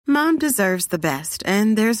Mom deserves the best,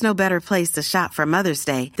 and there's no better place to shop for Mother's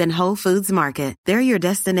Day than Whole Foods Market. They're your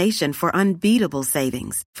destination for unbeatable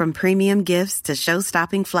savings, from premium gifts to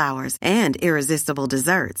show-stopping flowers and irresistible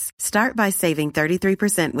desserts. Start by saving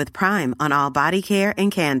 33% with Prime on all body care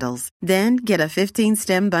and candles. Then get a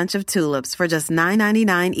 15-stem bunch of tulips for just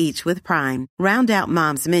 $9.99 each with Prime. Round out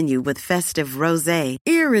Mom's menu with festive rosé,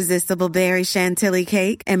 irresistible berry chantilly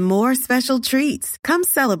cake, and more special treats. Come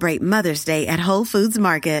celebrate Mother's Day at Whole Foods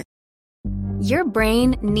Market. Your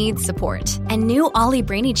brain needs support, and new Ollie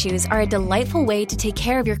Brainy Chews are a delightful way to take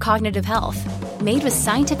care of your cognitive health. Made with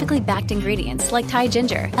scientifically backed ingredients like Thai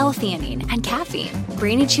ginger, L-theanine, and caffeine,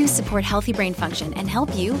 Brainy Chews support healthy brain function and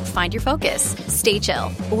help you find your focus, stay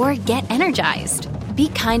chill, or get energized. Be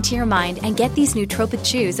kind to your mind and get these nootropic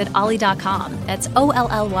chews at ollie.com. That's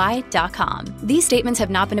OLLY.com. These statements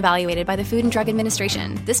have not been evaluated by the Food and Drug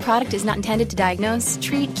Administration. This product is not intended to diagnose,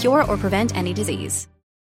 treat, cure, or prevent any disease.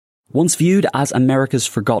 Once viewed as America's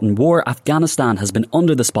forgotten war, Afghanistan has been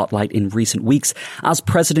under the spotlight in recent weeks as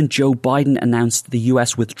President Joe Biden announced the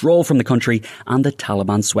US withdrawal from the country and the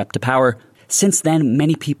Taliban swept to power. Since then,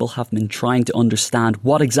 many people have been trying to understand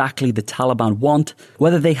what exactly the Taliban want,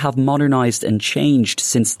 whether they have modernized and changed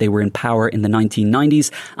since they were in power in the 1990s,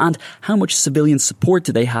 and how much civilian support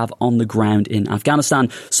do they have on the ground in Afghanistan.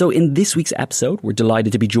 So in this week's episode, we're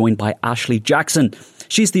delighted to be joined by Ashley Jackson.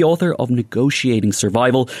 She's the author of Negotiating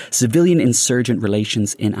Survival, Civilian Insurgent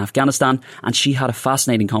Relations in Afghanistan, and she had a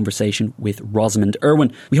fascinating conversation with Rosamund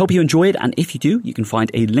Irwin. We hope you enjoy it, and if you do, you can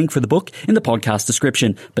find a link for the book in the podcast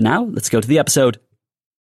description. But now, let's go to the episode.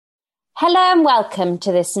 Hello and welcome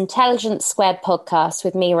to this Intelligence Squared podcast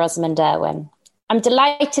with me, Rosamund Irwin. I'm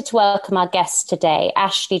delighted to welcome our guest today,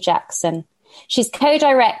 Ashley Jackson. She's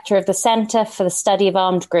co-director of the Centre for the Study of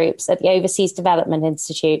Armed Groups at the Overseas Development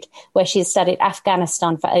Institute, where she has studied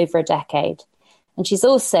Afghanistan for over a decade. And she's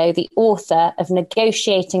also the author of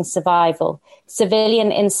Negotiating Survival,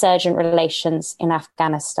 Civilian Insurgent Relations in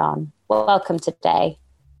Afghanistan. Welcome today.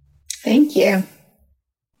 Thank you.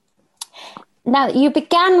 Now, you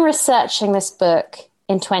began researching this book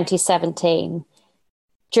in 2017.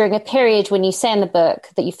 During a period when you say in the book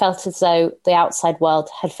that you felt as though the outside world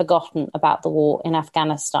had forgotten about the war in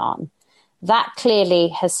Afghanistan. That clearly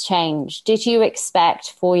has changed. Did you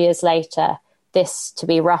expect 4 years later this to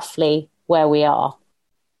be roughly where we are?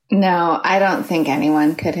 No, I don't think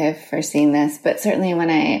anyone could have foreseen this. But certainly when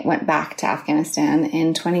I went back to Afghanistan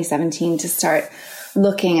in 2017 to start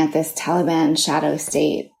looking at this Taliban shadow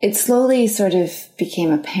state, it slowly sort of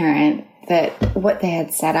became apparent that what they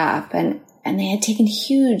had set up, and they had taken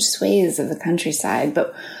huge swathes of the countryside,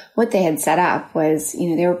 but what they had set up was,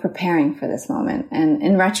 they were preparing for this moment. And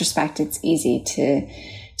in retrospect, it's easy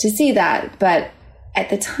to see that. But at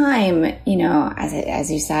the time,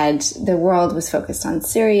 as you said, the world was focused on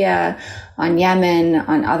Syria, on Yemen,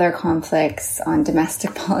 on other conflicts, on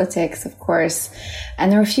domestic politics, of course. And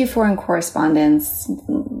there were a few foreign correspondents,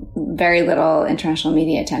 very little international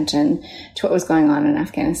media attention to what was going on in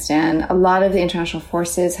Afghanistan. A lot of the international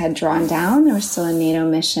forces had drawn down. There was still a NATO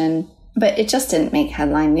mission, but it just didn't make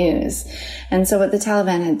headline news. And so what the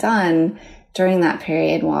Taliban had done during that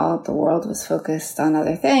period, while the world was focused on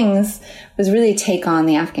other things, was really take on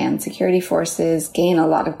the Afghan security forces, gain a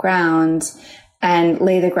lot of ground, and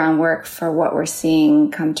lay the groundwork for what we're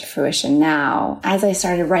seeing come to fruition now. As I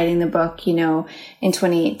started writing the book, in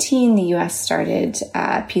 2018, the U.S. started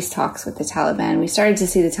peace talks with the Taliban. We started to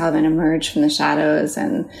see the Taliban emerge from the shadows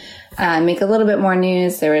and make a little bit more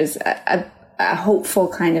news. There was a hopeful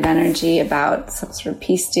kind of energy about some sort of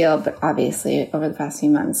peace deal, but obviously over the past few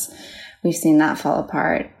months, we've seen that fall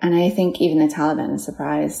apart. And I think even the Taliban is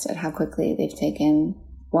surprised at how quickly they've taken,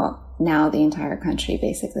 now the entire country,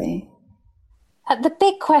 basically. The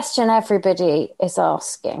big question everybody is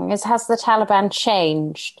asking is, has the Taliban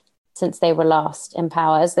changed since they were last in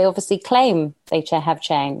power, as they obviously claim they have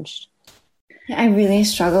changed? I really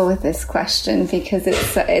struggle with this question because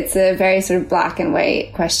it's a very sort of black and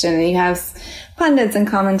white question. And you have pundits and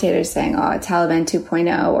commentators saying, Taliban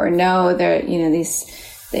 2.0, or no, they're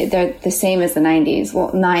the same as the 90s.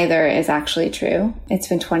 Well, neither is actually true. It's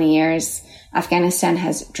been 20 years. Afghanistan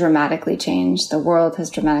has dramatically changed. The world has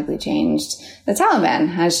dramatically changed. The Taliban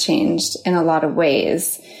has changed in a lot of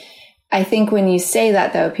ways. I think when you say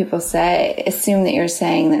that, though, people assume that you're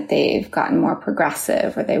saying that they've gotten more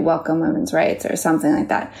progressive or they welcome women's rights or something like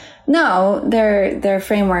that. No, their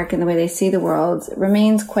framework and the way they see the world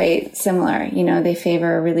remains quite similar. They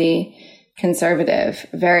favor a really conservative,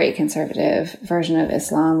 very conservative version of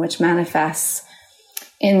Islam, which manifests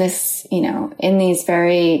in this, in these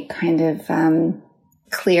very kind of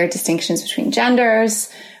clear distinctions between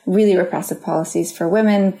genders, really repressive policies for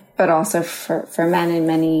women, but also for men in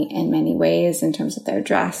many ways, in terms of their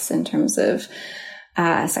dress, in terms of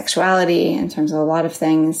sexuality, in terms of a lot of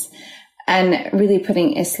things, and really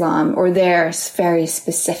putting Islam, or their very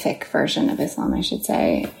specific version of Islam, I should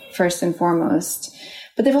say, first and foremost.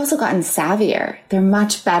 But they've also gotten savvier. They're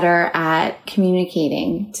much better at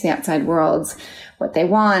communicating to the outside world what they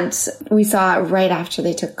want. We saw right after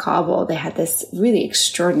they took Kabul, they had this really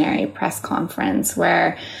extraordinary press conference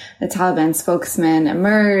where the Taliban spokesman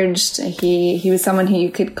emerged. He was someone who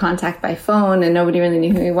you could contact by phone and nobody really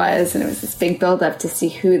knew who he was. And it was this big buildup to see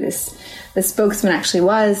who the spokesman actually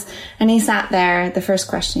was. And he sat there. The first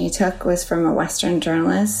question he took was from a Western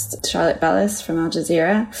journalist, Charlotte Bellis from Al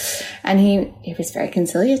Jazeera. And he was very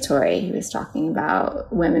conciliatory. He was talking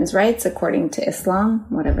about women's rights according to Islam,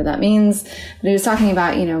 whatever that means. But he was talking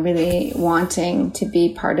about, really wanting to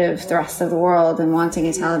be part of the rest of the world and wanting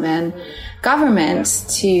a Taliban government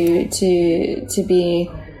to be,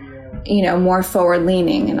 more forward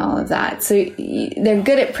leaning and all of that. So they're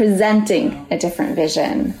good at presenting a different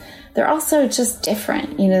vision. They're also just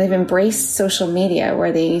different. They've embraced social media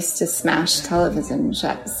where they used to smash television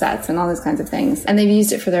sets and all these kinds of things. And they've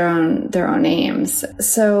used it for their own aims.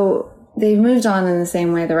 So they've moved on in the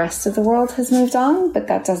same way the rest of the world has moved on, but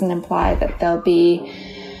that doesn't imply that they'll be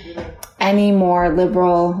any more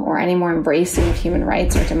liberal or any more embracing of human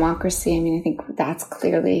rights or democracy. I think that's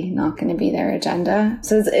clearly not going to be their agenda.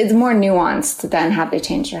 So it's more nuanced than have they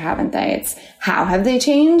changed or haven't they? It's how have they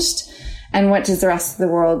changed? And what does the rest of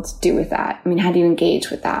the world do with that? How do you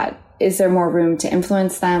engage with that? Is there more room to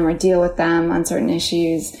influence them or deal with them on certain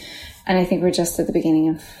issues? And I think we're just at the beginning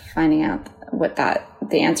of finding out what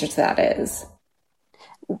the answer to that is.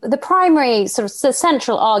 The primary the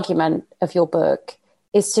central argument of your book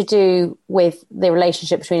is to do with the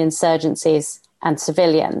relationship between insurgencies and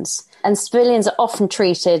civilians. And civilians are often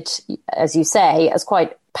treated, as you say, as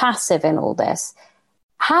quite passive in all this.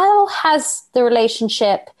 How has the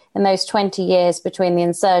relationship in those 20 years between the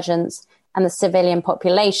insurgents and the civilian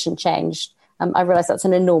population changed? I realise that's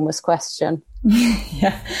an enormous question.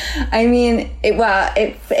 Yeah.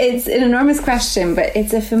 It's an enormous question, but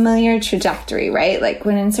it's a familiar trajectory, right? Like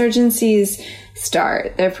when insurgencies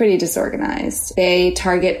start, they're pretty disorganized. They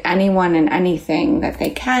target anyone and anything that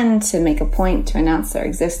they can to make a point, to announce their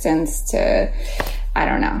existence,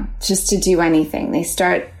 just to do anything. They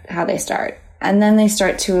start how they start. And then they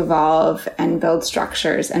start to evolve and build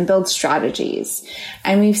structures and build strategies.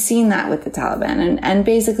 And we've seen that with the Taliban. And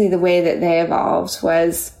basically the way that they evolved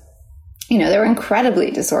was, they were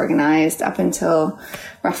incredibly disorganized up until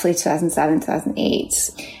roughly 2007,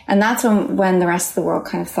 2008. And that's when the rest of the world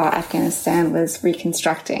kind of thought Afghanistan was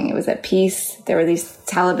reconstructing. It was at peace. There were these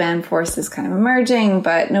Taliban forces kind of emerging,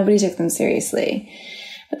 but nobody took them seriously.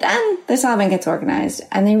 But then the Taliban gets organized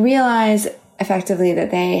and they realize effectively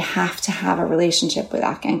that they have to have a relationship with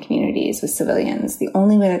Afghan communities, with civilians. The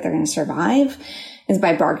only way that they're going to survive is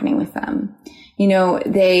by bargaining with them.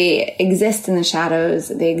 They exist in the shadows.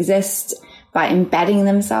 They exist by embedding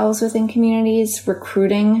themselves within communities,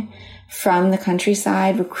 recruiting from the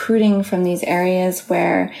countryside, recruiting from these areas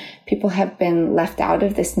where people have been left out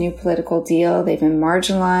of this new political deal. They've been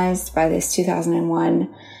marginalized by this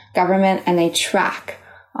 2001 government, and they track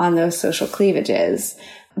on those social cleavages.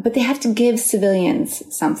 But they have to give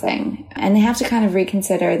civilians something, and they have to kind of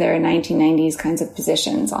reconsider their 1990s kinds of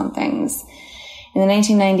positions on things. In the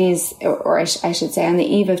 1990s, or I should say on the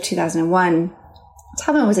eve of 2001,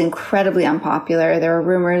 Taliban was incredibly unpopular. There were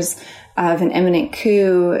rumors of an imminent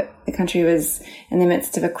coup. The country was in the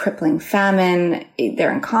midst of a crippling famine.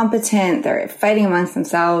 They're incompetent. They're fighting amongst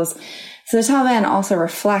themselves. So the Taliban also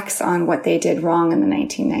reflects on what they did wrong in the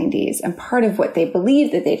 1990s. And part of what they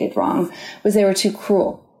believed that they did wrong was they were too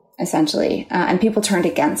cruel, essentially, and people turned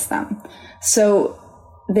against them. So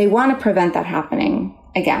they want to prevent that happening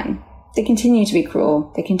again. They continue to be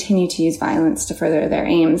cruel. They continue to use violence to further their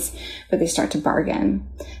aims, but they start to bargain.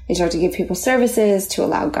 They start to give people services, to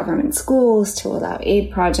allow government schools, to allow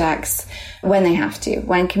aid projects when they have to,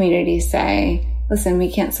 when communities say, listen,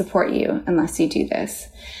 we can't support you unless you do this.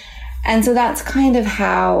 And so that's kind of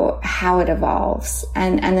how it evolves.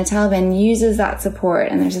 And the Taliban uses that support,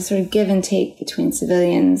 and there's a sort of give and take between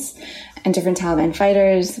civilians and different Taliban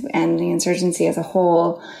fighters and the insurgency as a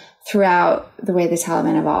whole throughout the way the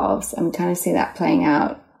Taliban evolves. And we kind of see that playing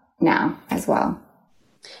out now as well.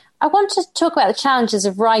 I want to talk about the challenges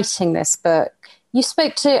of writing this book. You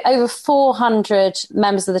spoke to over 400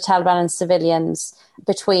 members of the Taliban and civilians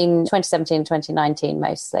between 2017 and 2019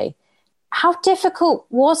 mostly. How difficult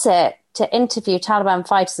was it to interview Taliban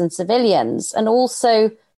fighters and civilians, and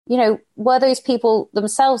also were those people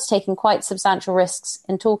themselves taking quite substantial risks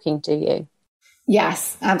in talking to you?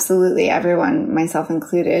 Yes, absolutely. Everyone, myself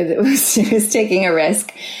included, was taking a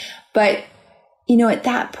risk. But, at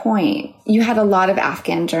that point, you had a lot of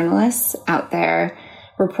Afghan journalists out there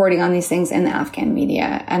reporting on these things in the Afghan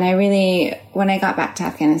media. And when I got back to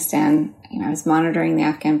Afghanistan, I was monitoring the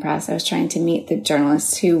Afghan press. I was trying to meet the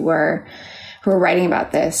journalists who were writing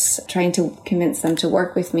about this, trying to convince them to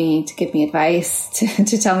work with me, to give me advice,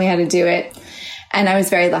 to tell me how to do it. And I was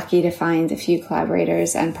very lucky to find a few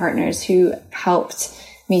collaborators and partners who helped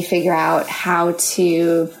me figure out how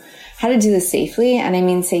to do this safely. And I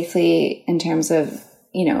mean safely in terms of,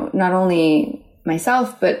 not only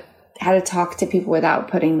myself, but how to talk to people without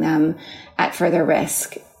putting them at further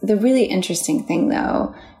risk. The really interesting thing,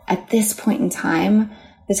 though, at this point in time,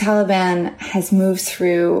 the Taliban has moved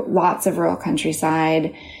through lots of rural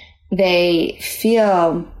countryside. They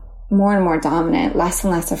feel more and more dominant, less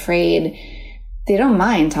and less afraid. They don't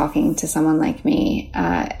mind talking to someone like me.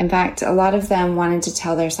 In fact, a lot of them wanted to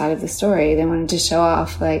tell their side of the story. They wanted to show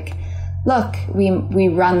off, like, look, we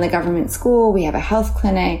run the government school. We have a health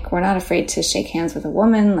clinic. We're not afraid to shake hands with a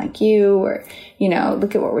woman like you, or,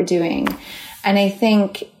 look at what we're doing. And I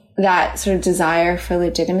think that sort of desire for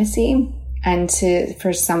legitimacy and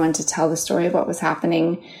for someone to tell the story of what was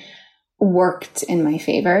happening worked in my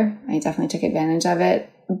favor. I definitely took advantage of it.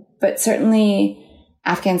 But certainly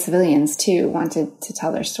Afghan civilians too wanted to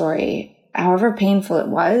tell their story. However painful it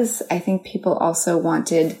was, I think people also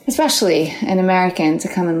wanted, especially an American, to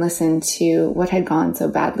come and listen to what had gone so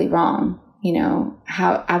badly wrong.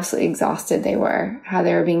 How absolutely exhausted they were, how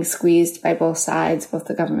they were being squeezed by both sides, both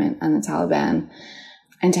the government and the Taliban.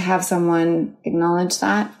 And to have someone acknowledge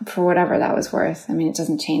that for whatever that was worth. I mean, it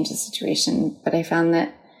doesn't change the situation, but I found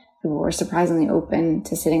that people were surprisingly open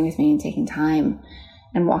to sitting with me and taking time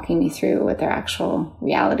and walking me through what their actual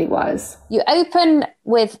reality was. You open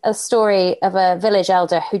with a story of a village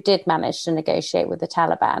elder who did manage to negotiate with the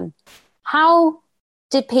Taliban. How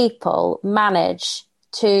did people manage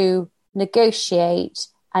to negotiate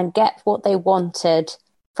and get what they wanted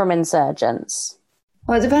from insurgents?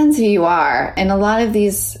 Well, it depends who you are. And a lot of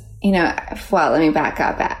these, let me back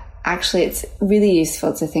up. Actually, it's really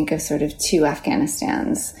useful to think of sort of two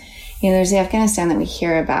Afghanistans. There's the Afghanistan that we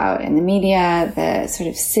hear about in the media, the sort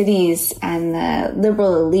of cities and the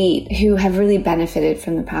liberal elite who have really benefited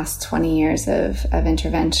from the past 20 years of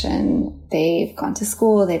intervention. They've gone to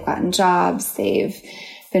school, they've gotten jobs, they've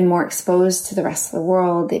been more exposed to the rest of the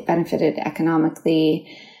world, they've benefited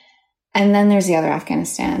economically. And then there's the other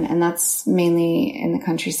Afghanistan, and that's mainly in the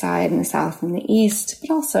countryside, in the south and the east, but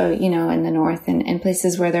also, in the north and in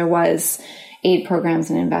places where there was aid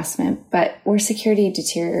programs and investment, but where security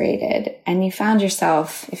deteriorated. And you found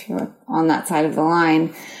yourself, if you were on that side of the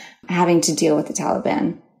line, having to deal with the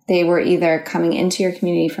Taliban. They were either coming into your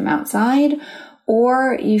community from outside,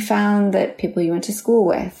 or you found that people you went to school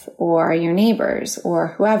with, or your neighbors, or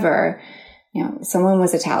whoever, someone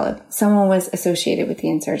was a Talib, someone was associated with the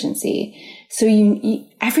insurgency. So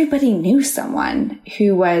everybody knew someone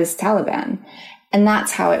who was Taliban. And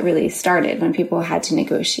that's how it really started, when people had to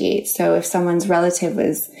negotiate. So if someone's relative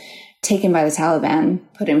was taken by the Taliban,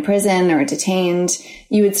 put in prison or detained,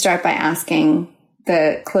 you would start by asking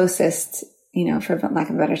the closest, for lack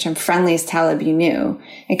of a better term, friendliest Talib you knew.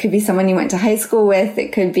 It could be someone you went to high school with.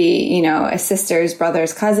 It could be, a sister's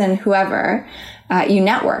brother's cousin, whoever. You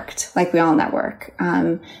networked, like we all network,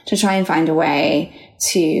 to try and find a way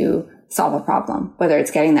to solve a problem, whether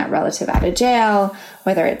it's getting that relative out of jail,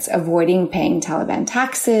 whether it's avoiding paying Taliban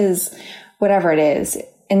taxes, whatever it is.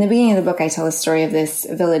 In the beginning of the book, I tell the story of this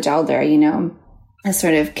village elder, a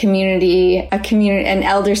sort of an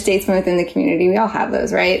elder statesman within the community. We all have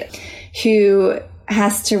those, right? Who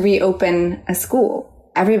has to reopen a school.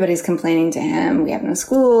 Everybody's complaining to him. We have no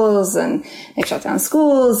schools, and they've shut down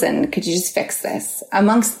schools, and could you just fix this?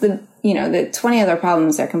 Amongst the 20 other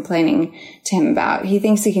problems they're complaining to him about, he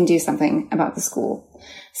thinks he can do something about the school.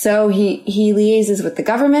 So he liaises with the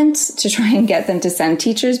government to try and get them to send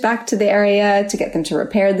teachers back to the area, to get them to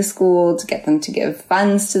repair the school, to get them to give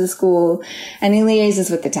funds to the school. And he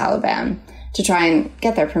liaises with the Taliban to try and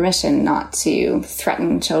get their permission not to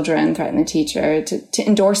threaten children, threaten the teacher, to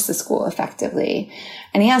endorse the school effectively.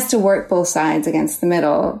 And he has to work both sides against the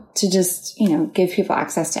middle to just, give people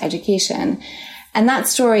access to education. And that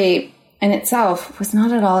story in itself was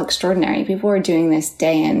not at all extraordinary. People were doing this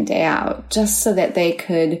day in, day out, just so that they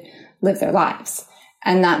could live their lives.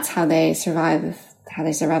 And that's how they survived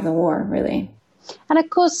the war, really. And of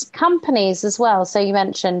course, companies as well. So you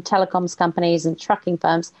mentioned telecoms companies and trucking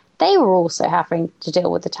firms. They were also having to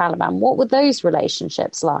deal with the Taliban. What were those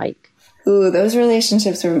relationships like? Ooh, those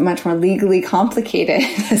relationships were much more legally complicated,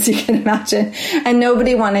 as you can imagine. And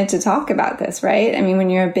nobody wanted to talk about this, right? I mean,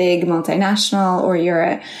 when you're a big multinational or you're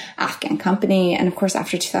an Afghan company, and of course,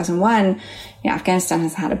 after 2001, Afghanistan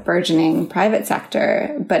has had a burgeoning private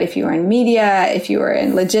sector. But if you were in media, if you were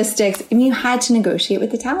in logistics, I mean, you had to negotiate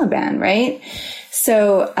with the Taliban, right?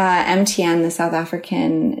 So MTN, the South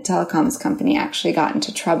African telecoms company, actually got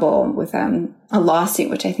into trouble with a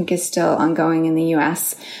lawsuit, which I think is still ongoing in the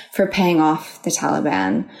US, for paying off the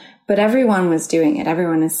Taliban. But everyone was doing it.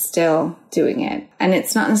 Everyone is still doing it. And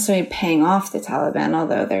it's not necessarily paying off the Taliban,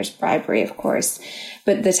 although there's bribery, of course.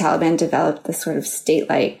 But the Taliban developed this sort of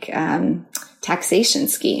state-like taxation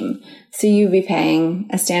scheme. So you'd be paying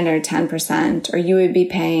a standard 10%, or you would be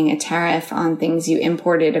paying a tariff on things you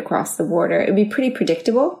imported across the border. It would be pretty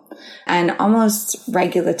predictable and almost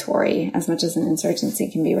regulatory, as much as an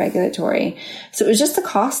insurgency can be regulatory. So it was just the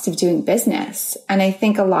cost of doing business. And I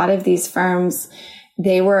think a lot of these firms,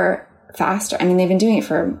 they were faster. I mean, they've been doing it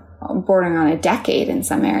for bordering on a decade in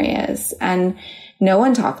some areas. And no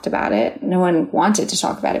one talked about it. No one wanted to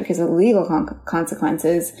talk about it because of the legal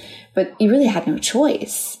consequences, but you really had no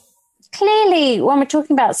choice. Clearly, when we're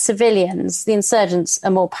talking about civilians, the insurgents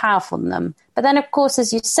are more powerful than them. But then, of course,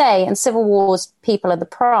 as you say, in civil wars, people are the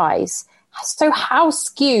prize. So how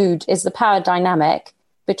skewed is the power dynamic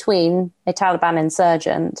between a Taliban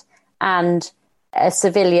insurgent and a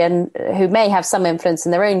civilian who may have some influence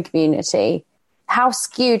in their own community? How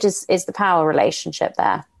skewed is the power relationship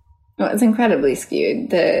there? Well, it's incredibly skewed.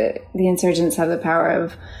 The insurgents have the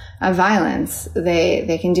power of violence.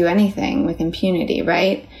 They can do anything with impunity,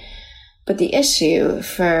 right? But the issue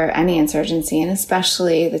for any insurgency, and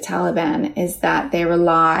especially the Taliban, is that they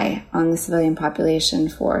rely on the civilian population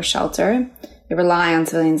for shelter. They rely on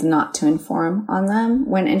civilians not to inform on them.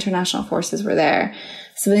 When international forces were there,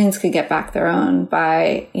 civilians could get back their own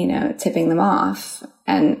by, tipping them off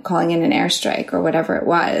and calling in an airstrike or whatever it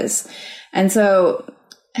was. And so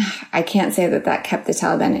I can't say that kept the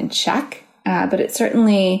Taliban in check, but it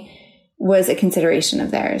certainly was a consideration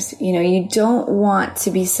of theirs. You don't want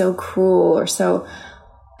to be so cruel or so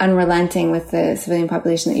unrelenting with the civilian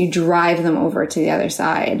population that you drive them over to the other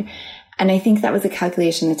side. And I think that was a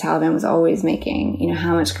calculation the Taliban was always making.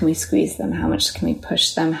 How much can we squeeze them? How much can we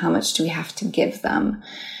push them? How much do we have to give them?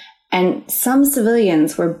 And some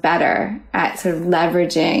civilians were better at sort of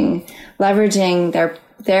leveraging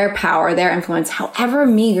their power, their influence, however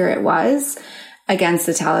meager it was, against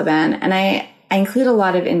the Taliban. And I include a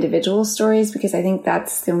lot of individual stories because I think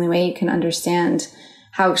that's the only way you can understand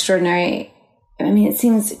how extraordinary. I mean, it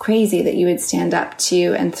seems crazy that you would stand up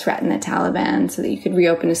to and threaten the Taliban so that you could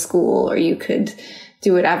reopen a school or you could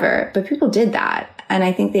do whatever. But people did that. And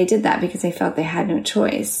I think they did that because they felt they had no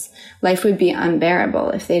choice. Life would be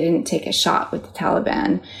unbearable if they didn't take a shot with the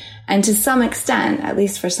Taliban. And to some extent, at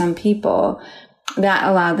least for some people, that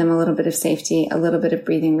allowed them a little bit of safety, a little bit of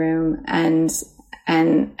breathing room, and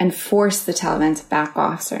force the Taliban to back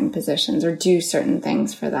off certain positions or do certain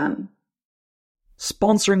things for them.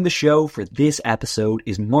 Sponsoring the show for this episode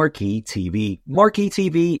is Marquee TV. Marquee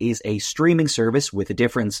TV is a streaming service with a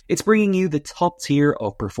difference. It's bringing you the top tier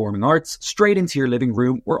of performing arts straight into your living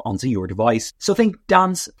room or onto your device. So think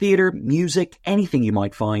dance, theatre, music, anything you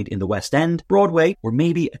might find in the West End, Broadway, or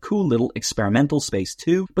maybe a cool little experimental space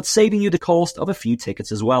too, but saving you the cost of a few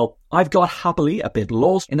tickets as well. I've got happily a bit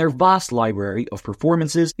lost in their vast library of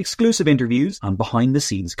performances, exclusive interviews, and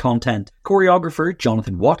behind-the-scenes content. Choreographer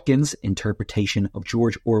Jonathan Watkins' interpretation of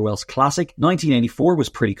George Orwell's classic 1984 was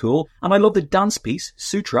pretty cool, and I love the dance piece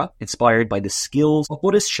Sutra, inspired by the skills of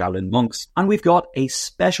Buddhist Shaolin monks. And we've got a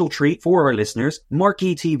special treat for our listeners.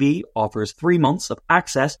 Marquee TV offers 3 months of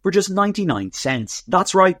access for just 99 cents.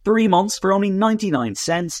 That's right, 3 months for only 99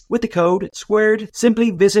 cents with the code SQUARED.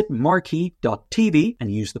 Simply visit marquee.tv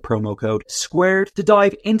and use the promo code SQUARED to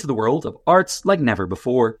dive into the world of arts like never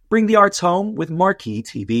before. Bring the arts home with Marquee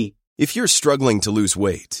TV. If you're struggling to lose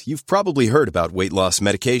weight, you've probably heard about weight loss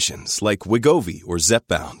medications like Wegovy or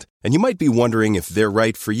Zepbound, and you might be wondering if they're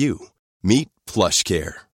right for you. Meet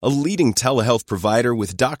PlushCare, a leading telehealth provider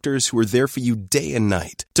with doctors who are there for you day and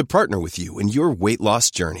night to partner with you in your weight loss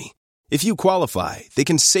journey. If you qualify, they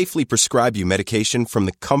can safely prescribe you medication from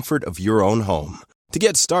the comfort of your own home. To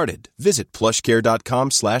get started, visit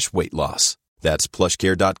plushcare.com/weightloss. That's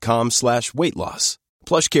plushcare.com/weightloss.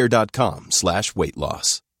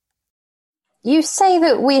 plushcare.com/weightloss. You say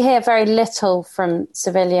that we hear very little from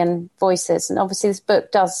civilian voices, and obviously this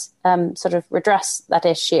book does sort of redress that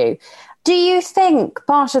issue. Do you think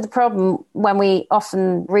part of the problem when we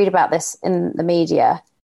often read about this in the media,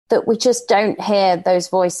 that we just don't hear those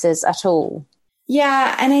voices at all?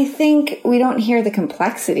 Yeah, and I think we don't hear the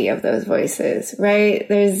complexity of those voices, right?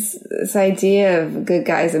 There's this idea of good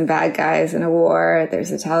guys and bad guys in a war. There's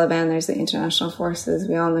the Taliban, there's the international forces.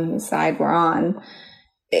 We all know whose side we're on.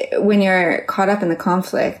 When you're caught up in the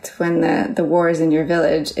conflict, when the war is in your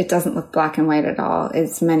village, it doesn't look black and white at all.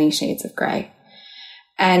 It's many shades of gray.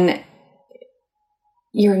 And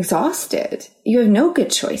you're exhausted. You have no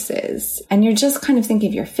good choices. And you're just kind of thinking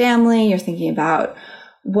of your family. You're thinking about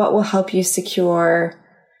what will help you secure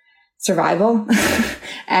survival.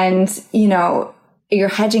 And, you know, you're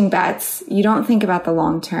hedging bets. You don't think about the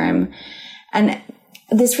long term. And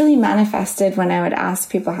this really manifested when I would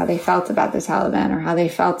ask people how they felt about the Taliban or how they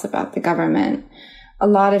felt about the government. A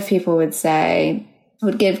lot of people would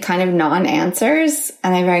give kind of non-answers.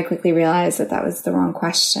 And I very quickly realized that that was the wrong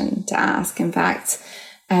question to ask. In fact,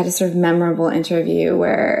 I had a sort of memorable interview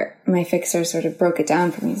where my fixer sort of broke it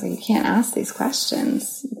down for me. He's like, you can't ask these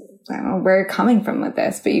questions. I don't know where you're coming from with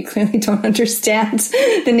this, but you clearly don't understand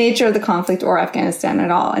the nature of the conflict or Afghanistan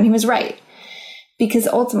at all. And he was right. Because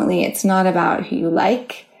ultimately, it's not about who you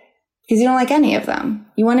like, because you don't like any of them.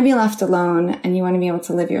 You want to be left alone and you want to be able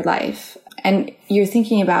to live your life. And you're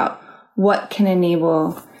thinking about what can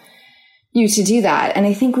enable you to do that. And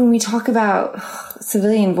I think when we talk about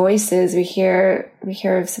civilian voices, we hear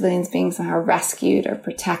of civilians being somehow rescued or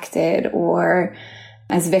protected or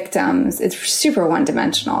as victims. It's super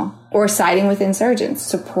one-dimensional. Or siding with insurgents,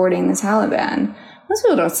 supporting the Taliban. Most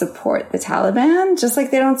people don't support the Taliban, just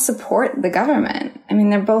like they don't support the government. I mean,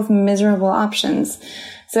 they're both miserable options.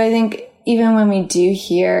 So I think even when we do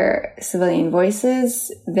hear civilian voices,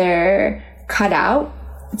 they're cut out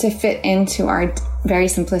to fit into our very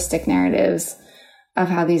simplistic narratives of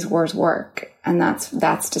how these wars work. And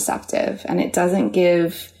that's deceptive. And it doesn't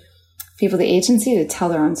give people the agency to tell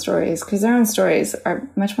their own stories, because their own stories are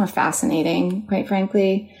much more fascinating, quite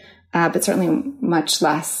frankly, but certainly much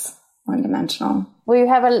less one-dimensional. We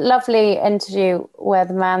have a lovely interview where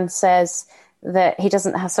the man says that he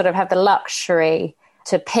doesn't have the luxury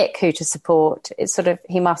to pick who to support. It's sort of,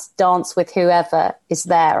 he must dance with whoever is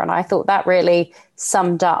there. And I thought that really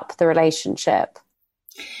summed up the relationship.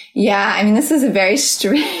 Yeah, I mean, this is a very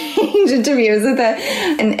strange interview. It was with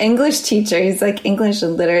an English teacher. He's like English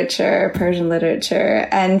literature, Persian literature.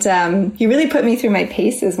 And he really put me through my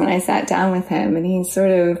paces when I sat down with him. And he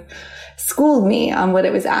sort of schooled me on what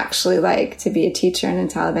it was actually like to be a teacher in a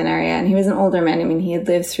Taliban area. And he was an older man. I mean, he had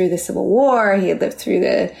lived through the Civil War. He had lived through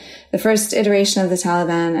the first iteration of the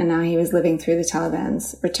Taliban. And now he was living through the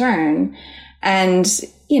Taliban's return. And,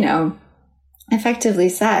 you know, effectively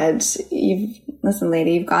said, listen,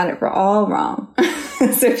 lady, you've got it all wrong.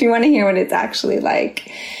 So if you want to hear what it's actually like,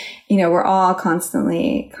 you know, we're all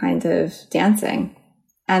constantly kind of dancing.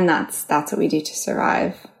 And that's what we do to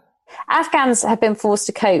survive. Afghans have been forced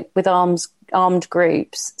to cope with armed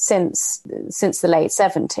groups since the late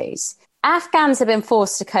 70s. Afghans have been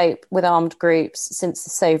forced to cope with armed groups since the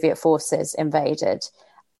Soviet forces invaded.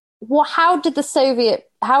 How did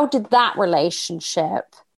that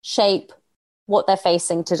relationship shape what they're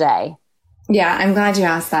facing today? Yeah, I'm glad you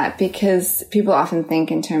asked that, because people often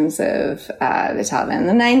think in terms of the Taliban in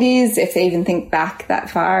the 90s, if they even think back that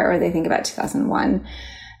far, or they think about 2001.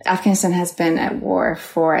 Afghanistan has been at war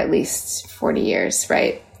for at least 40 years,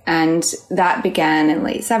 right? And that began in the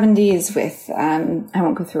late 70s with, I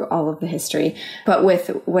won't go through all of the history, but with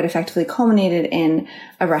what effectively culminated in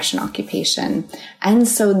a Russian occupation and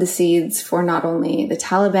sowed the seeds for not only the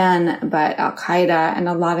Taliban, but Al-Qaeda and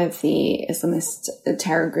a lot of the Islamist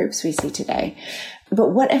terror groups we see today. But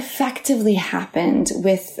what effectively happened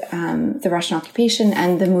with the Russian occupation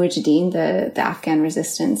and the Mujahideen, the Afghan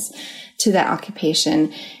resistance to that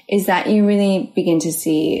occupation, is that you really begin to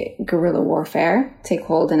see guerrilla warfare take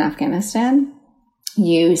hold in Afghanistan.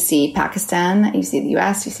 You see Pakistan, you see the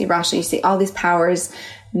US, you see Russia, you see all these powers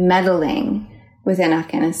meddling within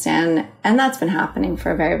Afghanistan. And that's been happening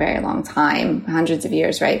for a very, very long time, hundreds of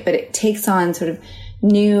years, right? But it takes on sort of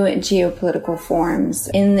new geopolitical forms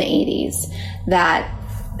in the 80s that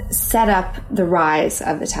set up the rise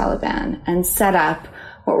of the Taliban and set up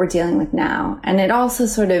what we're dealing with now. And it also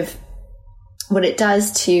sort of, what it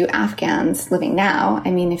does to Afghans living now,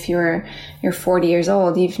 I mean, if you're 40 years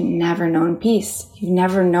old, you've never known peace. You've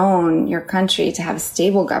never known your country to have a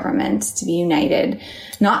stable government, to be united,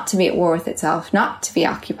 not to be at war with itself, not to be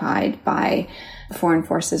occupied by foreign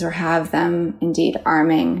forces or have them indeed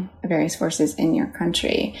arming various forces in your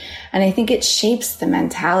country. And I think it shapes the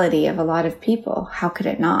mentality of a lot of people. How could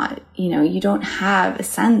it not? You know, you don't have a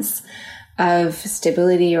sense of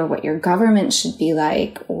stability or what your government should be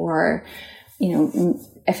like, or, you know,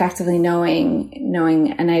 effectively knowing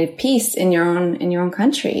a night of peace in your own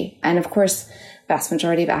country. And of course, vast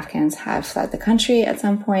majority of Afghans have fled the country at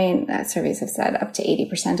some point. Surveys have said up to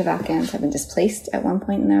 80% of Afghans have been displaced at one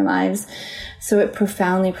point in their lives. So it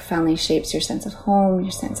profoundly, profoundly shapes your sense of home,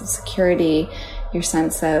 your sense of security, your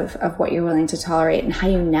sense of what you're willing to tolerate and how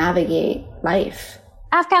you navigate life.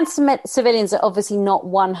 Afghan civilians are obviously not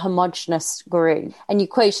one homogenous group. And you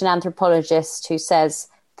quote an anthropologist who says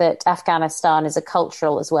that Afghanistan is a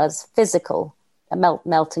cultural as well as physical, a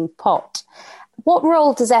melting pot. What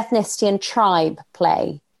role does ethnicity and tribe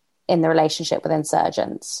play in the relationship with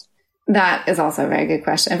insurgents? That is also a very good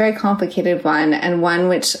question, a very complicated one, and one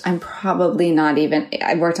which I'm probably not even,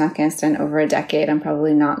 I've worked in Afghanistan over a decade, I'm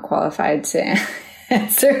probably not qualified to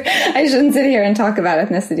answer. I shouldn't sit here and talk about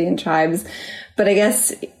ethnicity and tribes, but I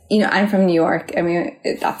guess, I'm from New York. I mean,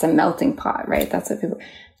 that's a melting pot, right? That's what people,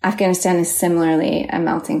 Afghanistan is similarly a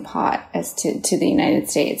melting pot as to the United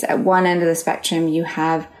States. At one end of the spectrum, you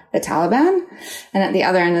have the Taliban, and at the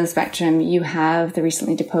other end of the spectrum, you have the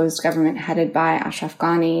recently deposed government headed by Ashraf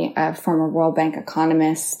Ghani, a former World Bank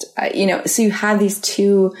economist. So you have these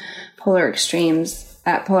two polar extremes,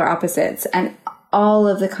 polar opposites, and all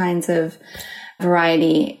of the kinds of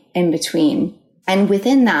variety in between. And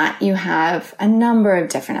within that, you have a number of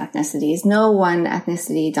different ethnicities. No one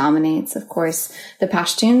ethnicity dominates. Of course, the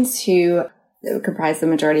Pashtuns, who comprise the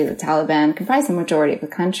majority of the Taliban, comprise the majority of the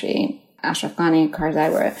country. Ashraf Ghani and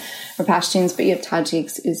Karzai were Pashtuns, but you have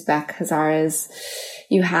Tajiks, Uzbek, Hazaras.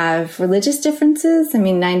 You have religious differences. I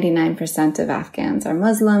mean, 99% of Afghans are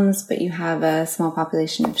Muslims, but you have a small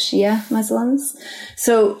population of Shia Muslims.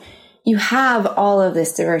 So you have all of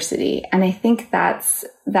this diversity. And I think that's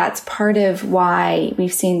part of why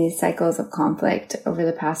we've seen these cycles of conflict over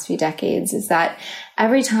the past few decades, is that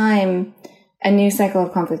every time a new cycle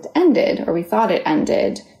of conflict ended, or we thought it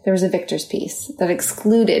ended, there was a victor's peace that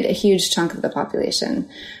excluded a huge chunk of the population.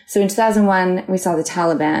 So in 2001, we saw the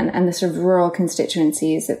Taliban and the sort of rural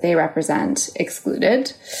constituencies that they represent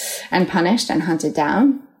excluded and punished and hunted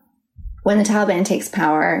down. When the Taliban takes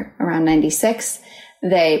power around 96,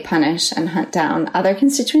 they punish and hunt down other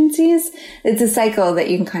constituencies. It's a cycle that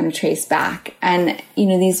you can kind of trace back. And,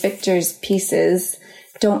 these victor's pieces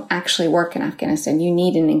don't actually work in Afghanistan. You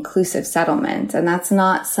need an inclusive settlement. And that's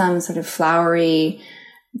not some sort of flowery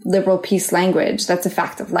liberal peace language. That's a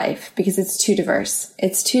fact of life, because it's too diverse.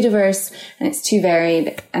 It's too diverse and it's too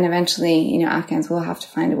varied. And eventually, Afghans will have to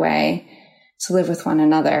find a way to live with one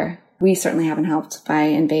another. We certainly haven't helped by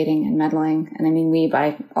invading and meddling. And I mean, we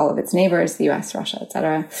by all of its neighbors, the US, Russia,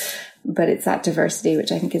 etc. But it's that diversity,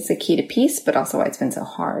 which I think is the key to peace, but also why it's been so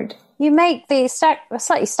hard. You make the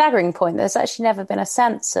slightly staggering point. There's actually never been a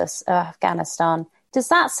census of Afghanistan. Does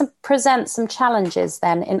that present some challenges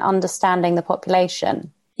then in understanding the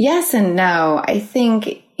population? Yes and no. I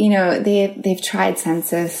think, they've tried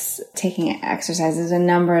census taking exercises a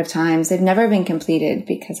number of times. They've never been completed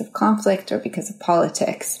because of conflict or because of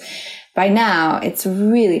politics. By now, it's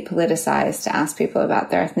really politicized to ask people about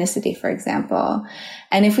their ethnicity, for example.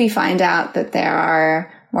 And if we find out that there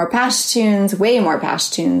are more Pashtuns, way more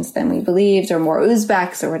Pashtuns than we believed, or more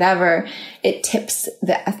Uzbeks or whatever, it tips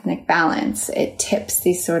the ethnic balance. It tips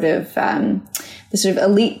the sort of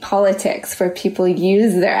elite politics where people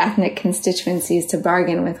use their ethnic constituencies to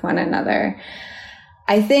bargain with one another.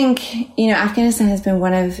 I think, Afghanistan has been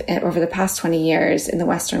over the past 20 years in the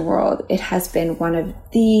Western world, it has been one of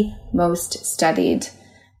the most studied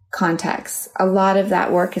contexts. A lot of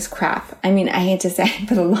that work is crap. I mean, I hate to say it,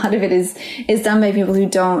 but a lot of it is done by people who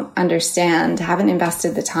don't understand, haven't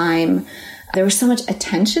invested the time. There was so much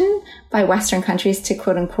attention by Western countries to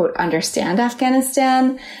quote unquote understand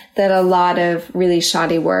Afghanistan that a lot of really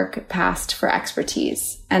shoddy work passed for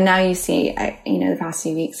expertise. And now you see, the past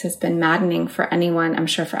few weeks has been maddening for anyone, I'm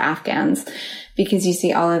sure for Afghans, because you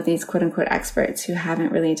see all of these quote unquote experts who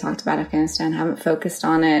haven't really talked about Afghanistan, haven't focused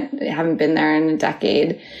on it, haven't been there in a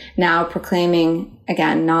decade, now proclaiming,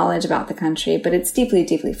 again, knowledge about the country, but it's deeply,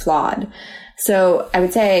 deeply flawed. So I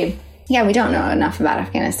would say, yeah, we don't know enough about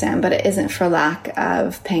Afghanistan, but it isn't for lack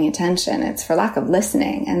of paying attention. It's for lack of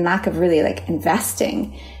listening and lack of really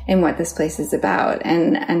investing in what this place is about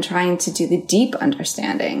and trying to do the deep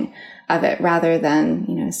understanding of it rather than,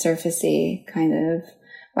 surfacey kind of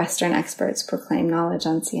Western experts proclaim knowledge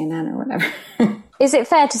on CNN or whatever. Is it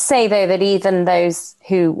fair to say, though, that even those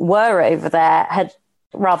who were over there had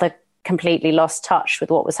rather completely lost touch with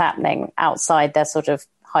what was happening outside their sort of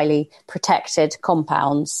highly protected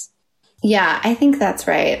compounds? Yeah, I think that's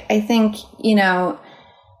right. I think,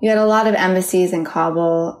 you had a lot of embassies in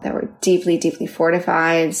Kabul that were deeply, deeply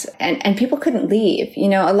fortified and people couldn't leave.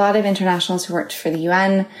 A lot of internationals who worked for the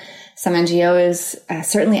UN, some NGOs,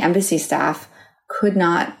 certainly embassy staff could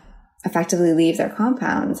not effectively leave their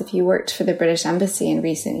compounds. If you worked for the British Embassy in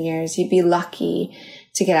recent years, you'd be lucky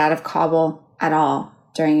to get out of Kabul at all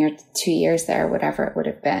during your 2 years there, whatever it would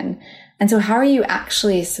have been. And so how are you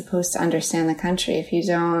actually supposed to understand the country if you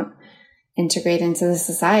don't integrate into the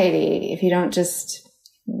society, if you don't just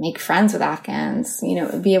make friends with Afghans,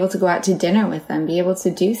 be able to go out to dinner with them, be able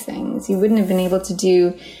to do things? You wouldn't have been able to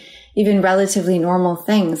do even relatively normal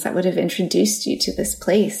things that would have introduced you to this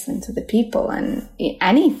place and to the people and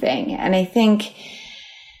anything. And I think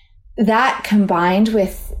that, combined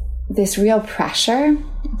with this real pressure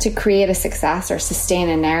to create a success or sustain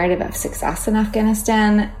a narrative of success in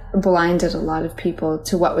Afghanistan, blinded a lot of people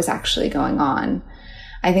to what was actually going on.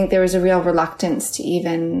 I think there was a real reluctance to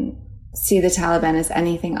even see the Taliban as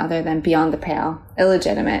anything other than beyond the pale,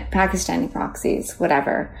 illegitimate, Pakistani proxies,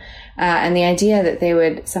 whatever. And the idea that they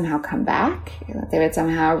would somehow come back, that they would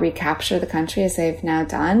somehow recapture the country as they've now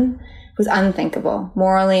done, was unthinkable.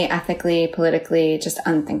 Morally, ethically, politically, just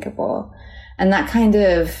unthinkable. And that kind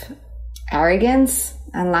of arrogance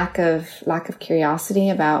and lack of curiosity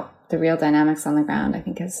about the real dynamics on the ground, I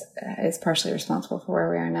think is partially responsible for where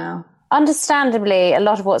we are now. Understandably, a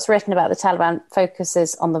lot of what's written about the Taliban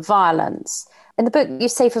focuses on the violence. In the book, you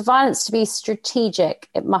say for violence to be strategic,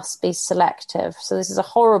 it must be selective. So this is a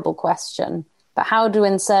horrible question. But how do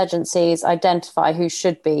insurgencies identify who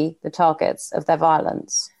should be the targets of their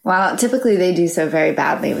violence? Well, typically they do so very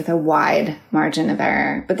badly with a wide margin of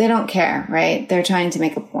error. But they don't care, right? They're trying to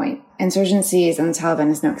make a point. Insurgencies, and the Taliban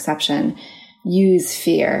is no exception, use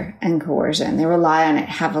fear and coercion. They rely on it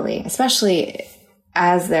heavily, especially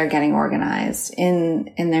as they're getting organized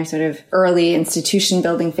in their sort of early institution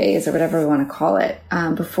building phase, or whatever we want to call it,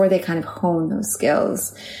 before they kind of hone those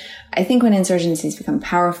skills. I think when insurgencies become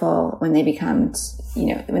powerful, when they become,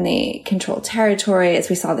 when they control territory, as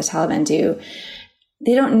we saw the Taliban do,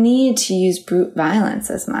 they don't need to use brute violence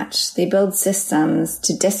as much. They build systems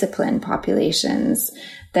to discipline populations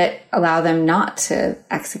that allow them not to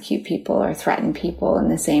execute people or threaten people in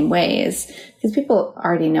the same ways, because people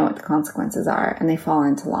already know what the consequences are and they fall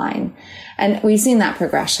into line. And we've seen that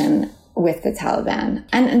progression with the Taliban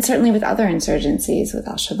and certainly with other insurgencies, with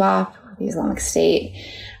Al-Shabaab, with the Islamic State.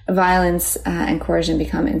 Violence and coercion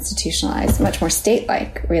become institutionalized, much more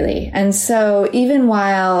state-like, really. And so even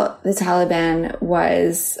while the Taliban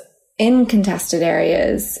was in contested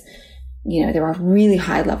areas, there were really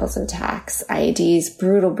high levels of attacks, IEDs,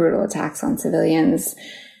 brutal attacks on civilians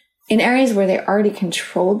in areas where they already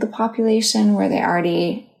controlled the population, where they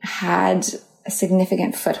already had a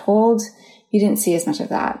significant foothold. You didn't see as much of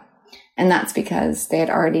that. And that's because they had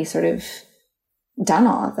already sort of done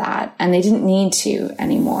all of that and they didn't need to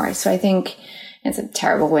anymore. So I think it's a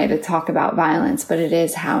terrible way to talk about violence, but it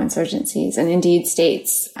is how insurgencies and indeed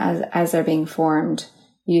states as they're being formed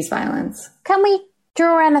use violence. Can we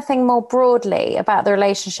draw anything more broadly about the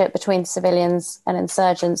relationship between civilians and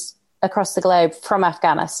insurgents across the globe from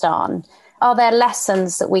Afghanistan? Are there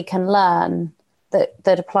lessons that we can learn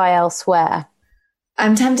that apply elsewhere?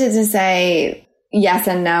 I'm tempted to say yes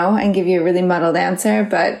and no and give you a really muddled answer,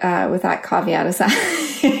 but with that caveat aside,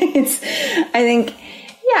 I think,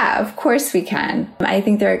 yeah, of course we can. I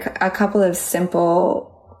think there are a couple of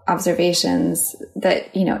simple observations that,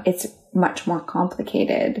 it's much more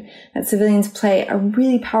complicated, that civilians play a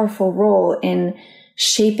really powerful role in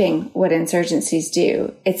shaping what insurgencies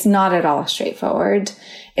do. It's not at all straightforward.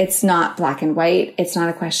 It's not black and white. It's not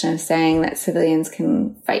a question of saying that civilians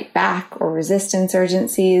can fight back or resist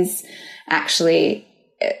insurgencies. Actually,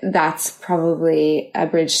 that's probably a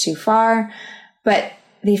bridge too far, but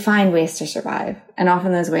they find ways to survive. And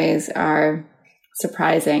often those ways are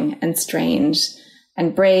surprising and strange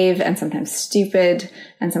and brave and sometimes stupid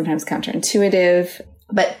and sometimes counterintuitive,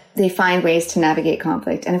 but they find ways to navigate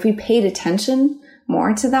conflict. And if we paid attention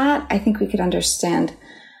more to that, I think we could understand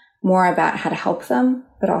more about how to help them,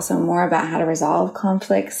 but also more about how to resolve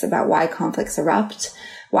conflicts, about why conflicts erupt,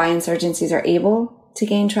 why insurgencies are able to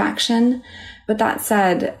gain traction. But that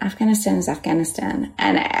said, Afghanistan is Afghanistan.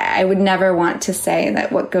 And I would never want to say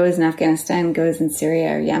that what goes in Afghanistan goes in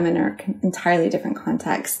Syria or Yemen or entirely different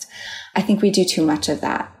context. I think we do too much of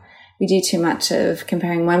that. We do too much of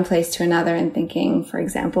comparing one place to another and thinking, for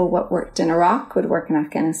example, what worked in Iraq would work in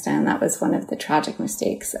Afghanistan. That was one of the tragic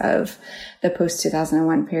mistakes of the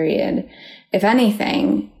post-2001 period. If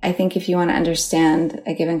anything, I think if you want to understand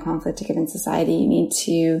a given conflict, a given society, you need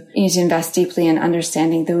to invest deeply in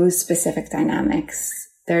understanding those specific dynamics.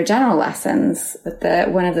 There are general lessons,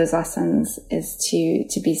 but one of those lessons is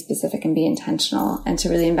to be specific and be intentional and to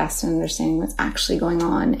really invest in understanding what's actually going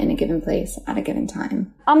on in a given place at a given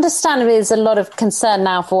time. Understandably, there's a lot of concern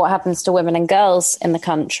now for what happens to women and girls in the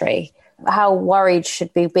country. How worried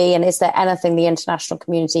should we be? And is there anything the international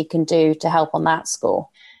community can do to help on that score?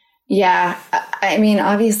 Yeah, I mean,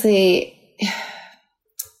 obviously,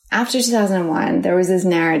 after 2001, there was this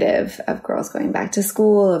narrative of girls going back to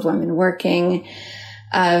school, of women working,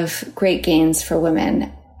 of great gains for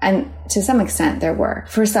women. And to some extent, there were,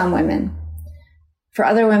 for some women. For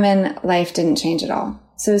other women, life didn't change at all.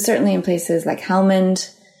 So certainly in places like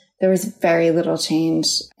Helmand, there was very little change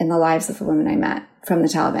in the lives of the women I met from the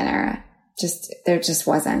Taliban era. There just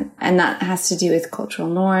wasn't. And that has to do with cultural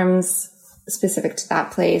norms specific to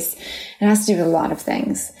that place. It has to do with a lot of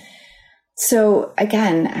things. So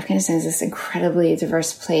again, Afghanistan is this incredibly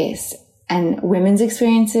diverse place, and women's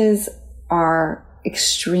experiences are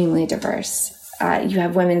extremely diverse. You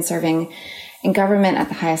have women serving in government at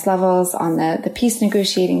the highest levels on the peace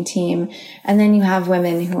negotiating team. And then you have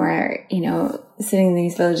women who are, sitting in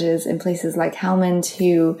these villages in places like Helmand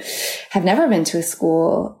who have never been to a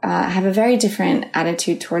school, have a very different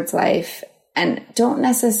attitude towards life, and don't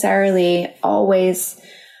necessarily always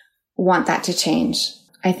want that to change.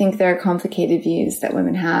 I think there are complicated views that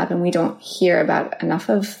women have, and we don't hear about enough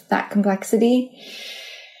of that complexity.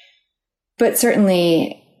 But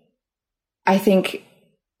certainly, I think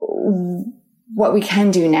what we can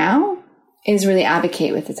do now is really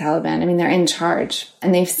advocate with the Taliban. I mean, they're in charge,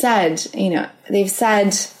 and they've said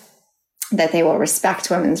that they will respect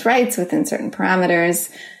women's rights within certain parameters.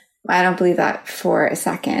 I don't believe that for a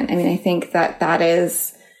second. I mean, I think that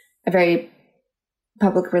is a very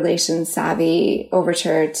public relations savvy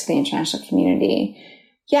overture to the international community.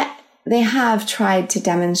 Yet they have tried to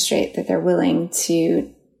demonstrate that they're willing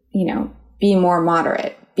to, be more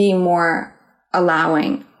moderate, be more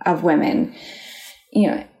allowing of women.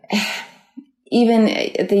 Even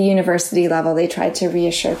at the university level, they tried to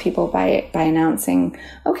reassure people by announcing,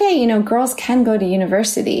 okay, girls can go to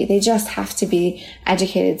university. They just have to be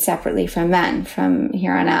educated separately from men from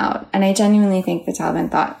here on out. And I genuinely think the Taliban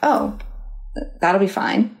thought, oh, that'll be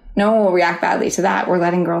fine. No one will react badly to that. We're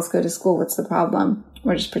letting girls go to school. What's the problem?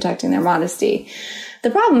 We're just protecting their modesty.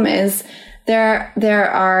 The problem is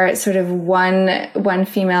there are sort of one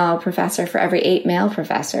female professor for every 8 male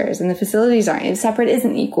professors, and the facilities aren't separate,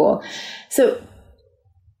 isn't equal. So,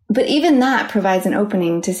 but even that provides an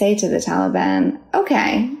opening to say to the Taliban,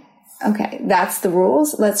 okay, that's the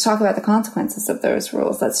rules. Let's talk about the consequences of those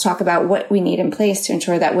rules. Let's talk about what we need in place to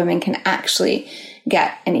ensure that women can actually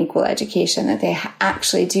get an equal education, that they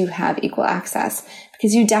actually do have equal access,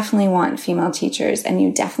 because you definitely want female teachers and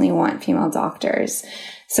you definitely want female doctors.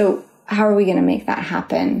 So how are we going to make that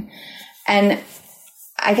happen? And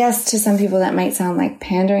I guess to some people that might sound like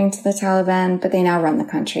pandering to the Taliban, but they now run the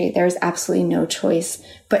country. There's absolutely no choice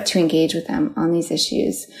but to engage with them on these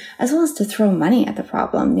issues, as well as to throw money at the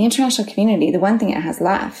problem. The international community, the one thing it has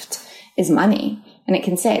left is money. And it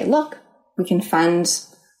can say, look, we can fund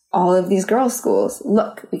all of these girls' schools.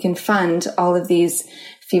 Look, we can fund all of these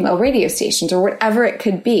female radio stations, or whatever it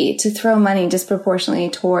could be. To throw money disproportionately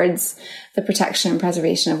towards the protection and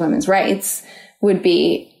preservation of women's rights would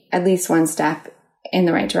be at least one step in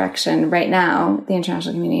the right direction. Right now, the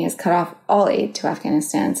international community has cut off all aid to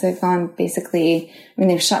Afghanistan. So they've gone basically,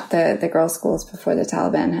 they've shut the girls' schools before the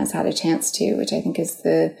Taliban has had a chance to, which I think is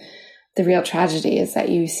the real tragedy, is that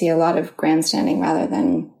you see a lot of grandstanding rather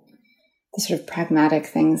than the sort of pragmatic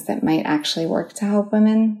things that might actually work to help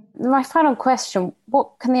women. My final question,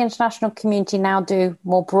 what can the international community now do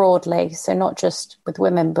more broadly? So not just with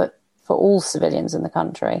women, but for all civilians in the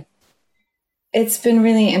country? It's been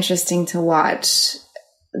really interesting to watch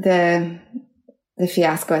the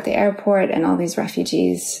fiasco at the airport and all these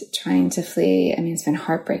refugees trying to flee. It's been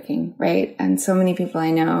heartbreaking, right? And so many people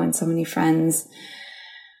I know and so many friends.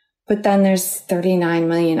 But then there's 39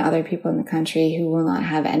 million other people in the country who will not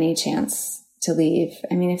have any chance to leave.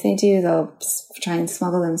 If they do, they'll try and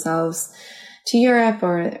smuggle themselves to Europe,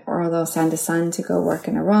 or they'll send a son to go work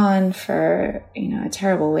in Iran for, a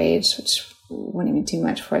terrible wage, which wouldn't even do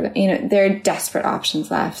much for them. There are desperate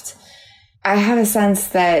options left. I have a sense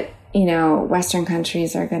that, Western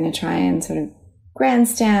countries are going to try and sort of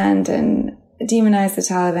grandstand and demonize the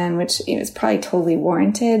Taliban, which is probably totally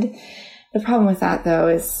warranted. The problem with that, though,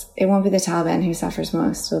 is it won't be the Taliban who suffers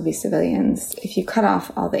most. It'll be civilians. If you cut off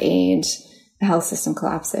all the aid, the health system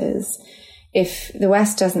collapses. If the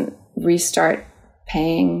West doesn't restart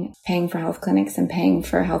paying for health clinics and paying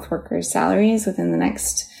for health workers' salaries within the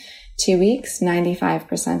next 2 weeks,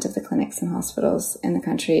 95% of the clinics and hospitals in the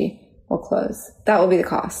country will close. That will be the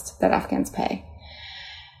cost that Afghans pay.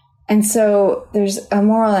 And so there's a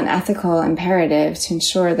moral and ethical imperative to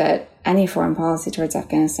ensure that any foreign policy towards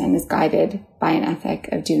Afghanistan is guided by an ethic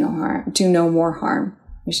of do no more harm,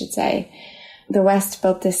 we should say. the West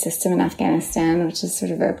built this system in Afghanistan, which is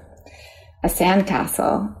sort of a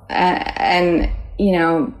sandcastle. And, you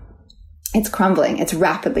know, it's crumbling. It's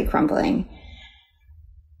rapidly crumbling.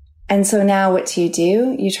 And so now what do?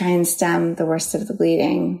 You try and stem the worst of the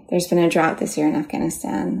bleeding. There's been a drought this year in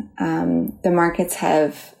Afghanistan. The markets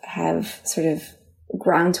have sort of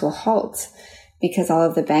ground to a halt because all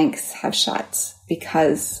of the banks have shut,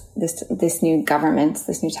 because this new government,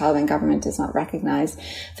 this new Taliban government, is not recognized.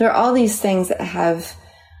 There are all these things that have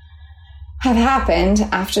happened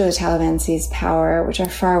after the Taliban seized power, which are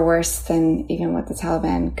far worse than even what the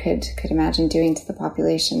Taliban could imagine doing to the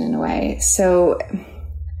population in a way. So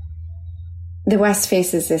the West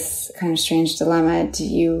faces this kind of strange dilemma. Do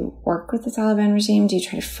you work with the Taliban regime? Do you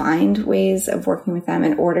try to find ways of working with them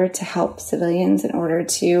in order to help civilians, in order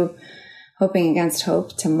to, hoping against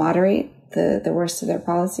hope, to moderate the worst of their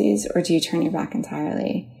policies? Or do you turn your back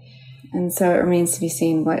entirely? And so it remains to be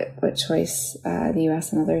seen what choice the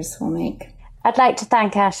US and others will make. I'd like to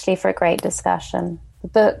thank Ashley for a great discussion. The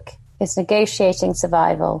book is Negotiating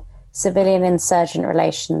Survival, Civilian Insurgent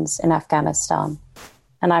Relations in Afghanistan.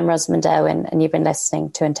 And I'm Rosamund Irwin, and you've been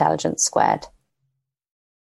listening to Intelligence Squared.